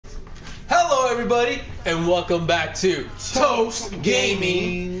everybody, and welcome back to Toast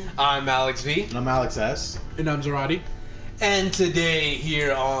Gaming. I'm Alex V. And I'm Alex S. And I'm Zarati. And today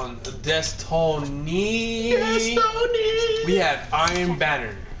here on Destiny, we have Iron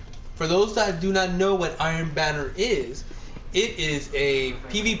Banner. For those that do not know what Iron Banner is, it is a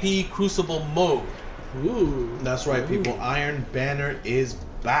PvP Crucible mode. Ooh. That's right, people. Iron Banner is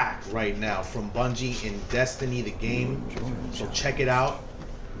back right now from Bungie in Destiny, the game. So check it out.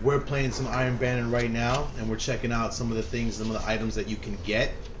 We're playing some Iron Banner right now, and we're checking out some of the things, some of the items that you can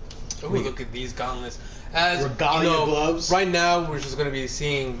get. Oh, look at these gauntlets. As Regalia gloves. Right now, we're just going to be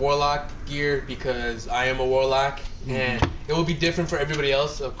seeing Warlock gear because I am a Warlock, and it will be different for everybody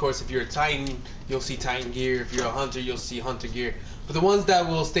else. Of course, if you're a Titan, you'll see Titan gear. If you're a Hunter, you'll see Hunter gear. But the ones that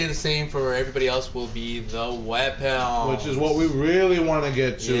will stay the same for everybody else will be the weapons. Which is what we really want to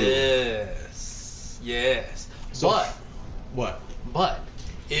get to. Yes. So, But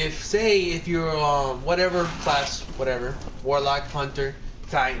if you're whatever class, whatever, Warlock, Hunter,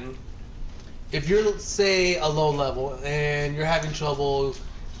 Titan, if you're, say, a low level and you're having trouble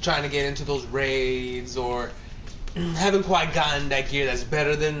trying to get into those raids or haven't quite gotten that gear that's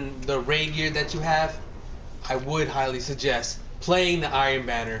better than the raid gear that you have, I would highly suggest playing the Iron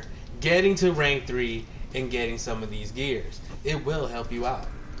Banner, getting to rank 3, and getting some of these gears. It will help you out.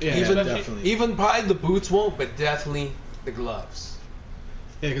 Yeah, definitely. Even probably the boots won't, but definitely the gloves.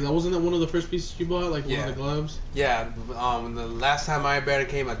 Yeah, because that wasn't one of the first pieces you bought, like one Yeah. of the gloves. Yeah, the last time Iron Banner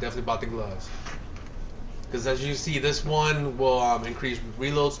came, I definitely bought the gloves. Because as you see, this one will increase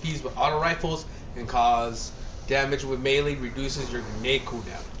reload speeds with auto rifles and cause damage with melee, reduces your grenade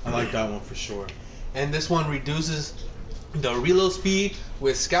cooldown. I like that one for sure. And this one reduces the reload speed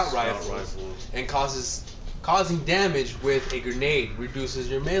with scout rifles and causing damage with a grenade, reduces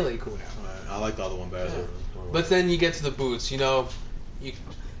your melee cooldown. I like the other one better. Yeah. But then you get to the boots, you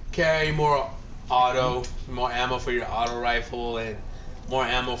carry more more ammo for your auto rifle and more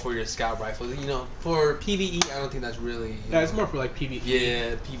ammo for your scout rifle. For PvE, I don't think that's really... Yeah, it's more for like PvE.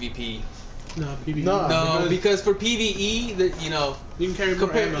 Yeah, PvP. No, PvE. No, because for PvE, you can carry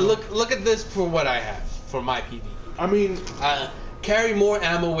more ammo. Look at this for what I have for my PvE. I mean... carry more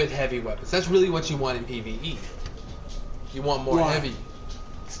ammo with heavy weapons. That's really what you want in PvE. You want more heavy.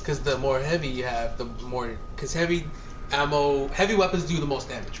 Because the more heavy you have, the more... Because heavy weapons do the most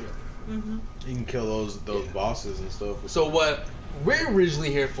damage, really. Mm-hmm. You can kill those bosses and stuff. So what we're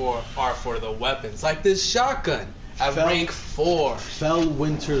originally here for are for the weapons. Like this shotgun at rank 4.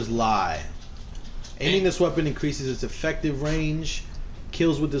 Fellwinter's Lie. Aiming this weapon increases its effective range.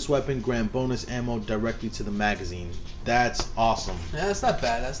 Kills with this weapon grant bonus ammo directly to the magazine. That's awesome. Yeah, that's not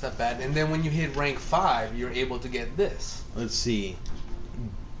bad. And then when you hit rank 5, you're able to get this. Let's see.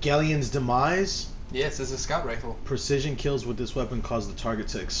 Galleon's Demise. Yes, it's a scout rifle. Precision kills with this weapon cause the target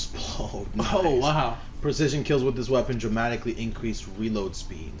to explode. Nice. Oh, wow. Precision kills with this weapon dramatically increase reload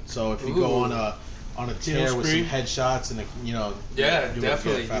speed. So if you go on a tear with some headshots and yeah, you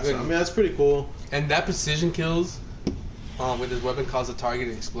definitely. I mean, that's pretty cool. And that precision kills with this weapon cause the target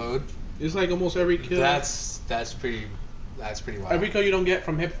to explode. It's like almost every kill. That's pretty wild. Every kill you don't get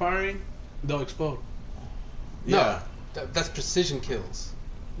from hip firing, they'll explode. Yeah. No, that's precision kills.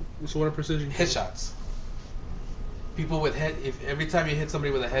 So what are precision kills? Headshots. People with if every time you hit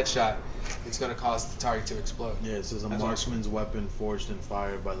somebody with a headshot, it's going to cause the target to explode. Yeah, it says a marksman's weapon forged and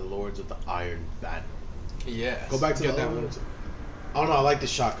fired by the lords of the Iron Banner. Yes. Go back to Get the that other one. one. Oh no, I like the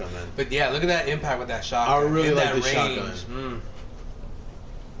shotgun, man. But yeah, look at that impact with that shotgun. I really In like that the range. shotgun.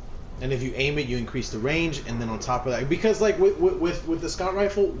 And if you aim it, you increase the range, and then on top of that, because like with the scout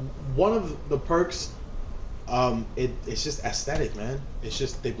rifle, one of the perks, it's just aesthetic, man. It's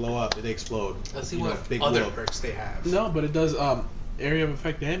just they blow up, they explode. Let's see You what know, big other whoop. perks they have. No, but it does area of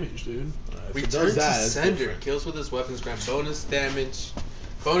effect damage, dude. If it Return does to that's sender. different. Kills with his weapons grant bonus damage,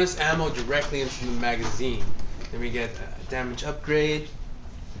 bonus ammo directly into the magazine. Then we get damage upgrade,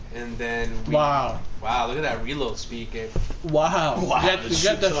 and then Wow, look at that reload speed, Gabe. wow. Wow, You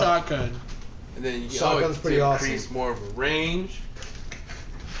get the shotgun. And then you Shotgun's pretty awesome. increase more of a range.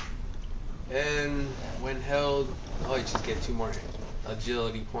 And when held, you just get 2 more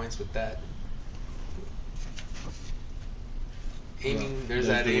agility points with that. Aiming, Yeah, there's there's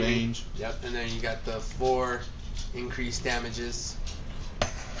that the aiming. range. Yep, and then you got the 4 increased damages.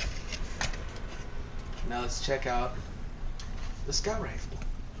 Now let's check out the scout rifle.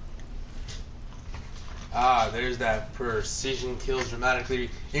 There's that precision kills dramatically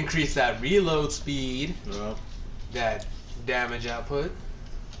increase that reload speed, Yep. that damage output,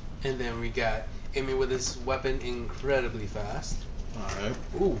 and then we got aiming with this weapon incredibly fast. Alright.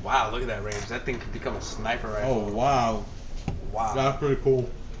 Ooh, wow, look at that range. That thing could become a sniper rifle. Oh wow. Wow. That's pretty cool.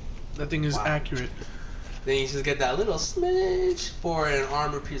 That thing is Wow. accurate. Then you just get that little smidge for an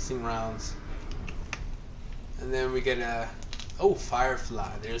armor-piercing rounds. And then we get a Firefly.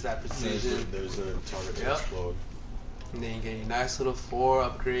 There's that precision. There's a target to Yep. explode. And then you get your nice little 4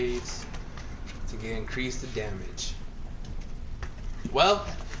 upgrades to get increase the damage. Well,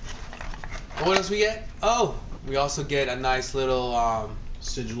 what else we get? Oh, we also get a nice little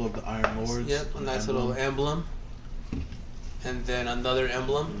Sigil of the Iron Lords. yep, a an nice emblem. little emblem. And then another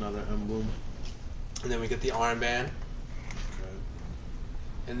emblem. Another emblem. And then we get the armband. Okay.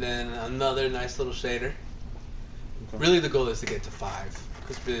 And then another nice little shader. Okay. Really, the goal is to get to 5.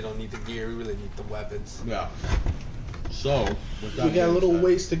 Because we really don't need the gear, we really need the weapons. Yeah. So, with that We got a being little said-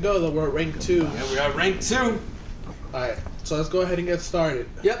 ways to go, though. We're at rank 2. Yeah, we got rank 2. Alright, so let's go ahead and get started.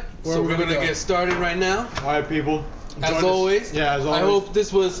 Yep. Where So are we we're gonna gonna go? get started right now. All right, people. As Join us- always, Yeah, as always. I hope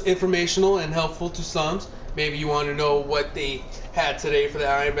this was informational and helpful to some. Maybe you want to know what they had today for the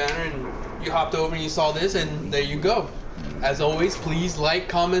Iron Banner, and you hopped over and you saw this, and there you go. As always, please like,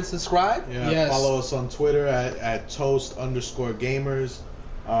 comment, subscribe. Yeah, Yes. follow us on Twitter at toast_gamers.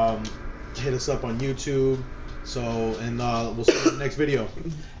 Hit us up on YouTube. So, and we'll see you in the next video.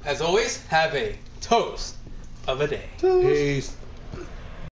 As always, have a toast of a day. Peace.